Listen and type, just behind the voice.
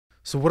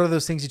So what are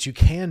those things that you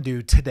can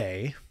do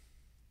today,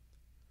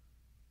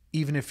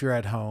 even if you're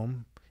at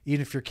home,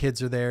 even if your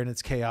kids are there and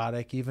it's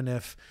chaotic, even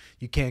if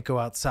you can't go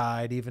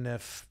outside, even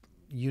if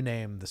you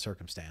name the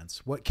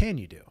circumstance? What can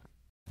you do?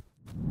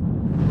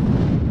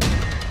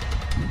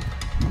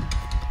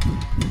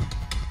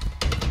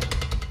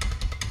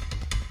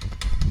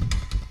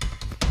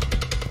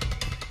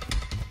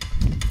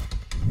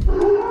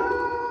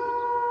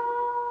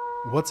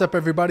 What's up,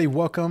 everybody?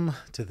 Welcome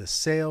to the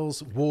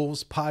Sales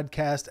Wolves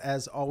podcast.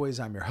 As always,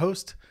 I'm your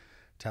host,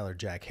 Tyler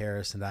Jack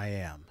Harris, and I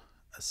am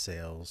a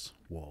sales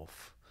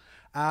wolf.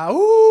 Ow!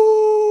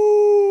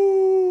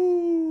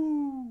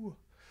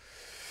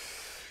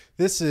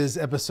 This is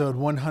episode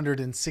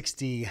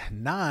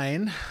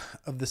 169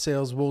 of the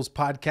Sales Wolves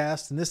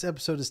podcast, and this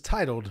episode is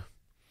titled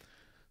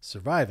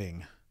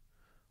Surviving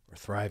or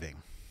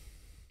Thriving.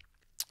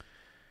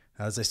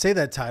 Now, as I say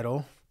that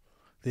title,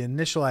 the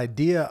initial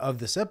idea of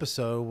this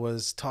episode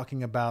was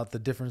talking about the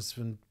difference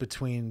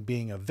between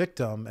being a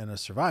victim and a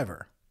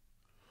survivor.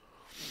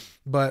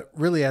 But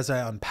really, as I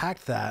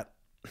unpacked that,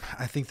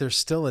 I think there's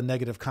still a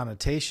negative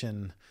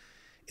connotation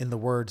in the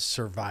word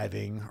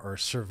surviving or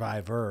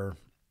survivor.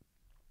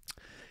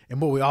 And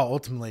what we all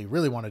ultimately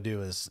really want to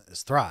do is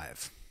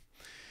thrive.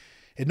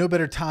 At no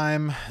better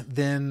time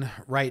than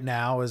right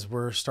now, as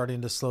we're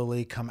starting to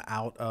slowly come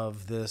out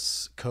of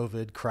this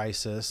COVID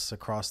crisis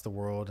across the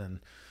world and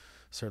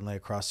certainly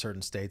across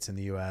certain states in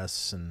the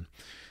U.S., and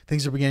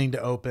things are beginning to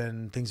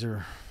open.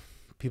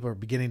 People are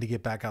beginning to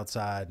get back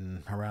outside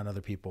and around other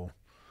people,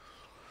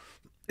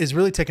 is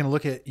really taking a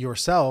look at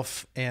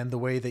yourself and the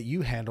way that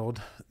you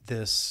handled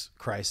this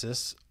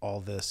crisis,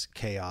 all this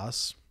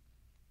chaos.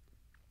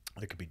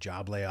 There could be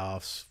job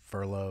layoffs,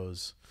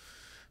 furloughs,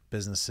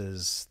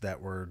 businesses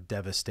that were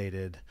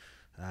devastated,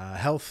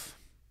 health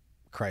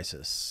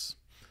crisis,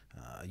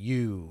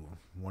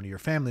 one of your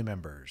family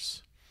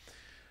members.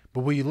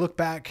 But will you look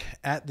back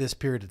at this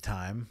period of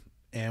time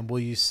and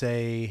will you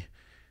say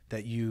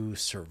that you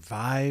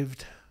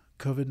survived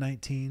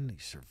COVID-19? You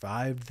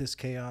survived this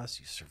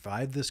chaos? You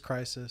survived this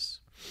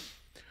crisis?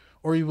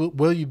 Or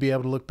will you be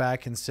able to look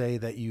back and say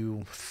that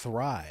you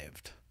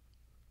thrived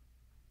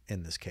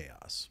in this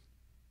chaos?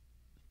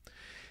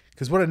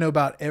 Because what I know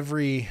about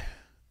every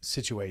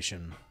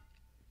situation,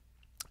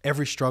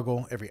 every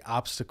struggle, every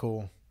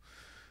obstacle,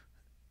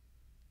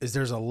 is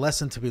there's a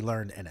lesson to be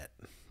learned in it,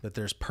 that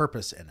there's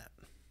purpose in it.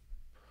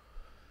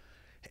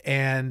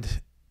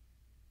 And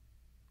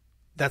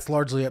that's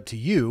largely up to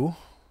you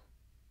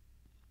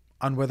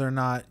on whether or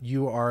not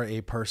you are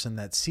a person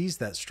that sees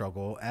that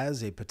struggle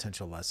as a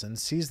potential lesson,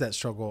 sees that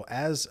struggle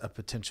as a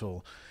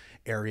potential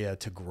area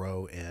to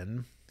grow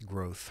in,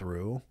 grow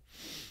through,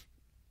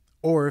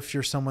 or if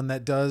you're someone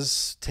that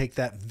does take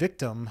that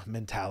victim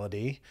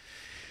mentality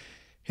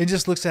and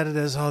just looks at it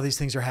as, oh, these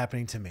things are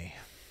happening to me.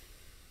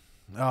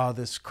 Oh,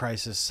 this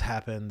crisis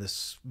happened,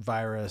 this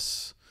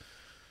virus,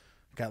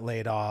 got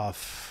laid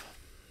off.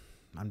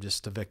 I'm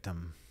just a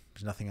victim.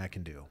 There's nothing I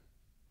can do.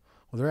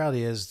 Well, the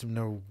reality is,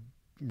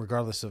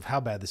 regardless of how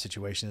bad the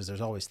situation is,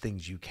 there's always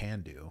things you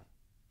can do.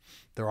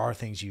 There are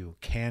things you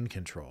can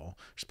control.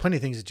 There's plenty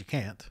of things that you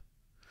can't.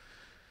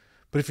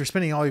 But if you're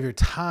spending all of your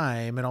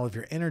time and all of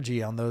your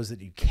energy on those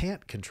that you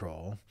can't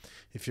control,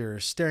 if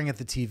you're staring at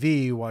the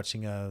TV,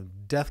 watching a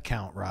death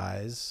count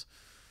rise,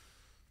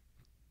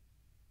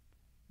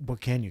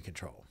 what can you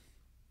control?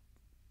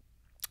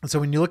 And so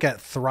when you look at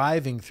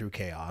thriving through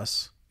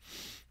chaos,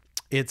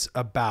 it's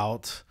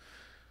about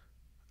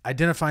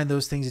identifying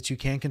those things that you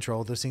can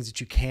control, those things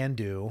that you can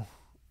do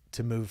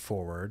to move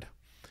forward,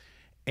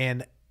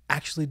 and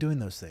actually doing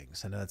those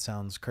things. I know that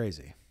sounds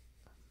crazy.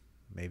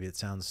 Maybe it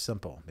sounds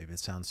simple. Maybe it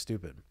sounds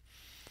stupid.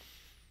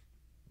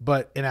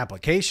 But in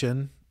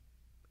application,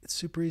 it's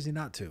super easy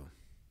not to.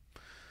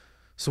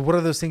 So what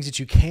are those things that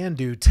you can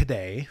do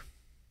today,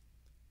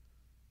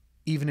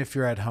 even if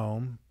you're at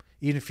home,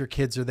 even if your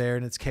kids are there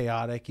and it's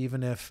chaotic,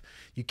 even if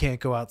you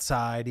can't go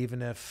outside,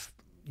 even if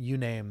you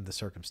name the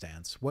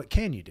circumstance? What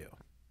can you do?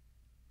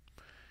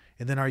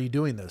 And then are you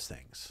doing those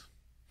things?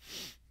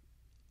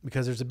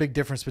 Because there's a big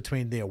difference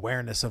between the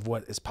awareness of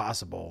what is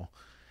possible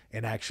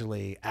and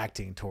actually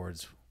acting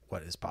towards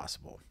what is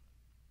possible.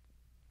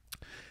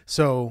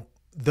 So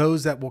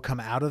those that will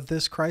come out of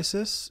this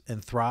crisis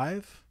and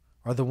thrive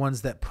are the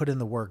ones that put in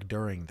the work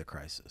during the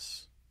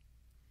crisis.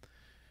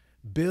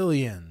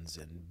 Billions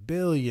and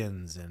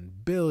billions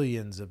and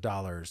billions of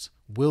dollars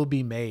will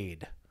be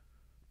made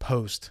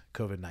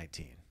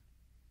post-COVID-19.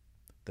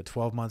 The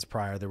 12 months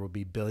prior, there will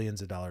be billions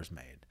of dollars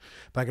made.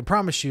 But I can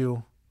promise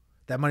you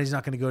that money's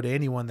not going to go to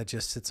anyone that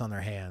just sits on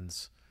their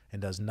hands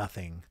and does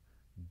nothing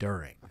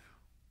during.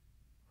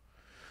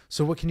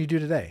 So what can you do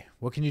today?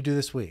 What can you do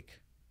this week?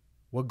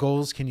 What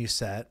goals can you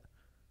set?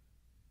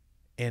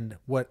 And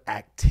what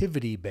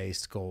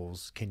activity-based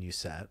goals can you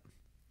set?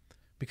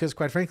 Because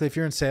quite frankly, if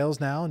you're in sales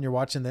now and you're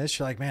watching this,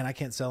 you're like, man, I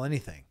can't sell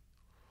anything.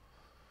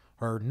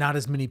 Or not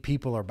as many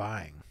people are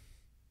buying.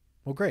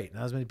 Well, great.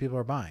 Not as many people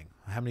are buying.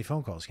 How many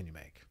phone calls can you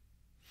make?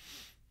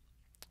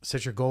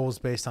 Set your goals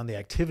based on the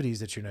activities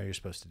that you know you're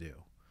supposed to do.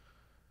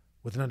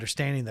 with an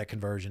understanding that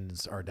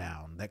conversions are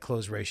down, that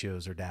close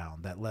ratios are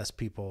down, that less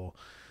people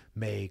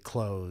may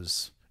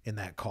close in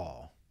that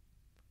call.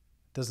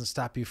 It doesn't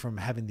stop you from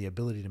having the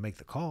ability to make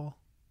the call.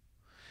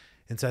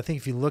 And so I think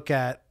if you look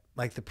at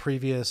like the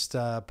previous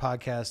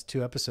podcast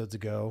 2 episodes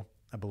ago,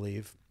 I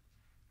believe,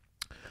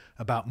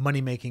 about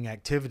money-making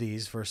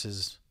activities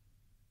versus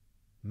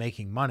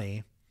making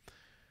money,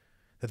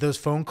 that those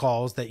phone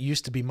calls that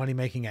used to be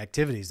money-making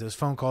activities, those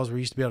phone calls where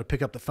you used to be able to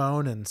pick up the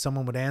phone and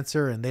someone would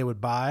answer and they would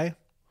buy,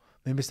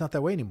 maybe it's not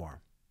that way anymore.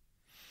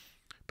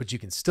 But you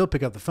can still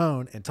pick up the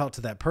phone and talk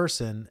to that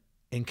person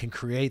and can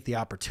create the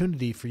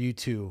opportunity for you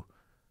to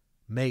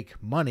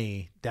make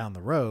money down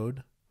the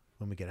road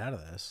when we get out of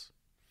this.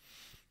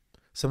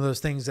 Some of those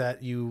things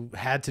that you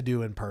had to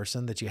do in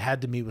person, that you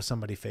had to meet with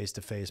somebody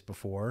face-to-face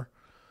before,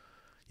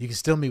 you can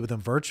still meet with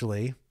them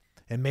virtually.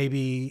 And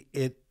maybe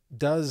it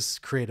does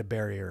create a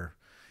barrier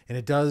and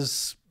it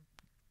does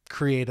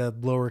create a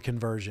lower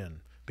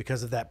conversion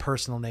because of that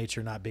personal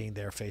nature not being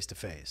there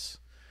face-to-face.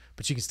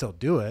 But you can still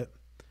do it.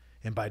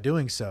 And by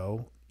doing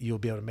so, you'll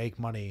be able to make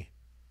money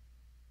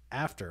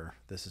after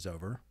this is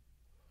over.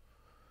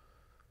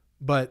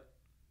 But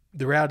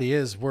the reality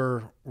is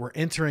we're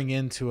entering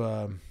into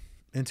a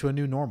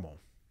new normal.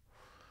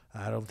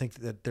 I don't think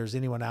that there's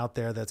anyone out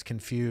there that's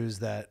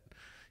confused that,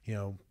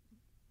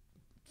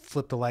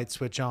 flip the light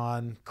switch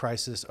on,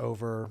 crisis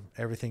over,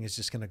 everything is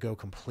just going to go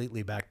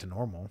completely back to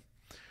normal.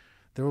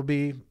 There will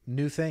be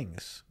new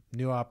things,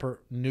 new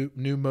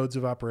modes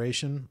of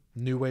operation,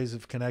 new ways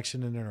of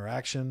connection and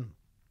interaction,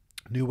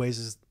 new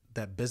ways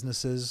that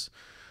businesses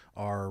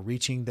are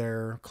reaching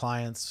their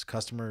clients,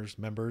 customers,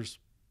 members.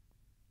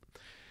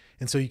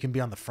 And so you can be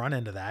on the front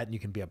end of that and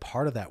you can be a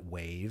part of that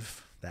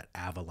wave, that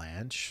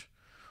avalanche,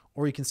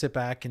 or you can sit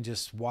back and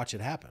just watch it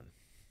happen.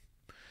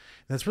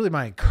 And that's really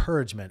my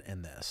encouragement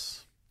in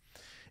this,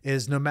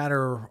 is no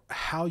matter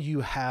how you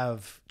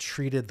have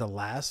treated the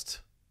last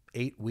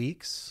 8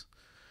 weeks,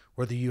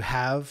 whether you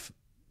have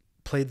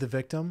played the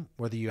victim,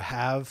 whether you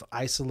have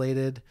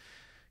isolated,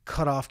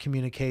 cut off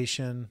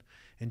communication,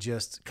 and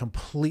just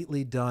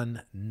completely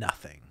done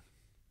nothing,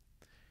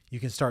 you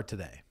can start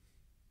today.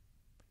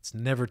 It's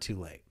never too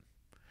late.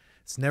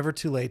 It's never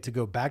too late to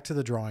go back to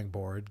the drawing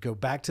board, go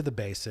back to the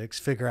basics,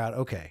 figure out,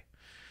 okay,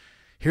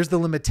 here's the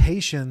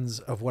limitations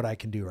of what I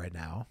can do right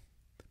now,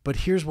 but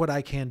here's what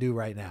I can do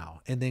right now,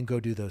 and then go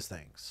do those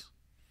things.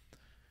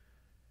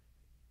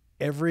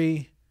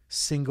 Every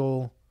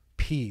single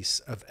piece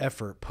of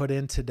effort put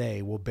in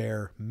today will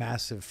bear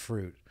massive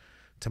fruit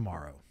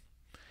tomorrow.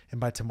 And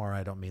by tomorrow,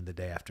 I don't mean the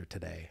day after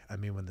today. I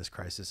mean when this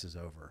crisis is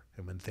over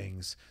and when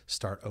things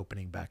start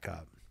opening back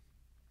up.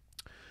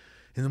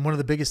 And then one of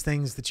the biggest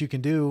things that you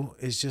can do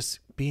is just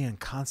be in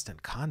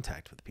constant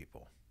contact with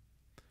people.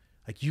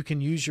 Like, you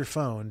can use your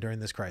phone during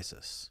this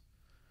crisis.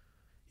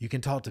 You can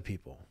talk to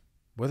people,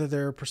 whether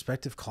they're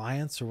prospective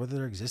clients or whether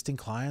they're existing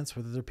clients,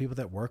 whether they're people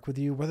that work with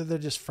you, whether they're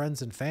just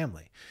friends and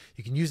family.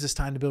 You can use this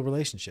time to build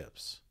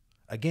relationships.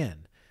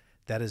 Again,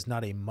 that is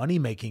not a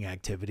money-making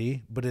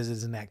activity, but it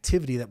is an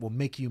activity that will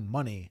make you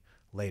money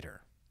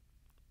later.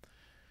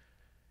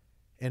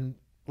 And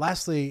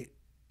lastly,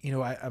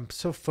 I'm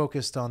so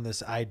focused on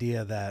this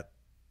idea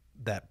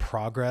that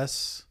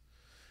progress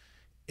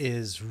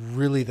is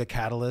really the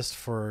catalyst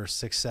for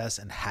success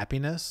and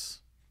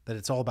happiness, that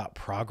it's all about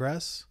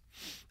progress.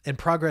 And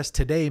progress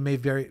today may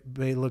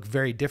look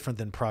very different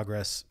than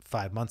progress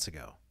 5 months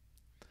ago.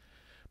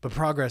 But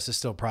progress is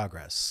still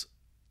progress.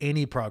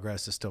 Any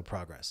progress is still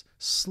progress.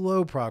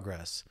 Slow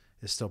progress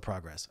is still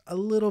progress. A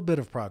little bit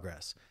of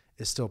progress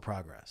is still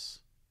progress.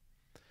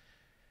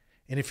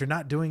 And if you're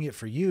not doing it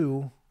for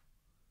you,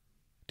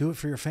 do it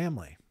for your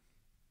family.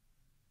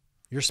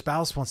 Your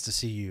spouse wants to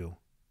see you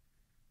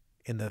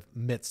in the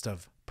midst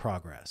of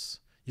progress.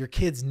 Your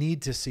kids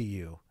need to see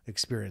you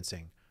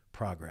experiencing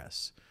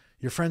progress.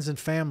 Your friends and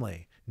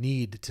family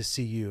need to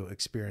see you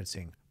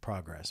experiencing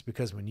progress,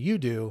 because when you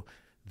do,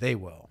 they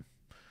will.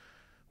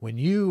 When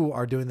you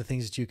are doing the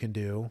things that you can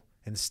do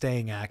and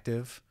staying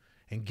active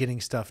and getting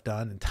stuff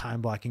done and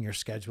time blocking your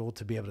schedule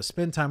to be able to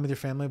spend time with your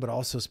family, but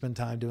also spend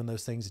time doing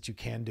those things that you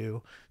can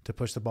do to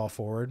push the ball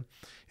forward,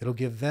 it'll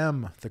give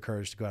them the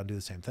courage to go out and do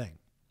the same thing.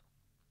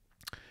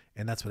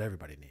 And that's what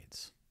everybody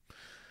needs.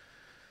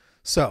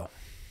 So,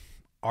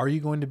 are you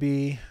going to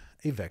be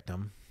a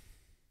victim?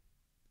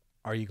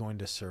 Are you going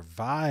to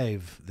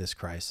survive this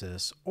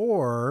crisis,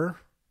 or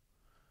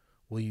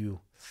will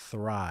you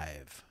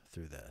thrive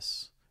through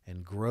this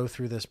and grow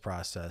through this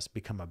process,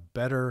 become a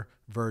better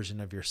version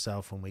of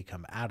yourself when we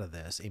come out of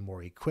this, a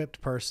more equipped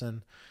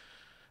person,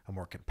 a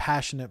more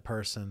compassionate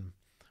person,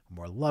 a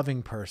more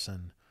loving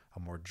person, a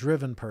more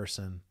driven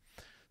person,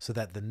 so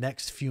that the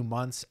next few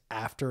months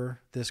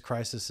after this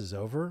crisis is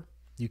over,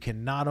 you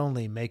can not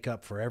only make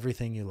up for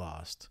everything you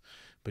lost,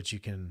 but you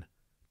can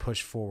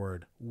push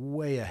forward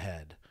way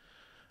ahead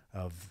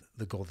of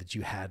the goal that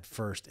you had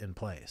first in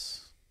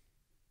place.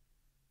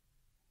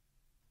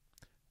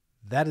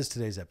 That is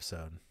today's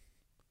episode,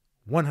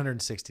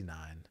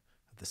 169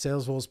 of the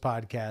Sales Wolves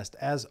podcast.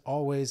 As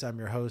always, I'm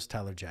your host,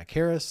 Tyler Jack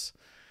Harris.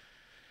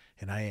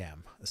 and I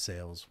am a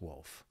sales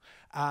wolf.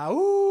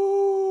 Ow!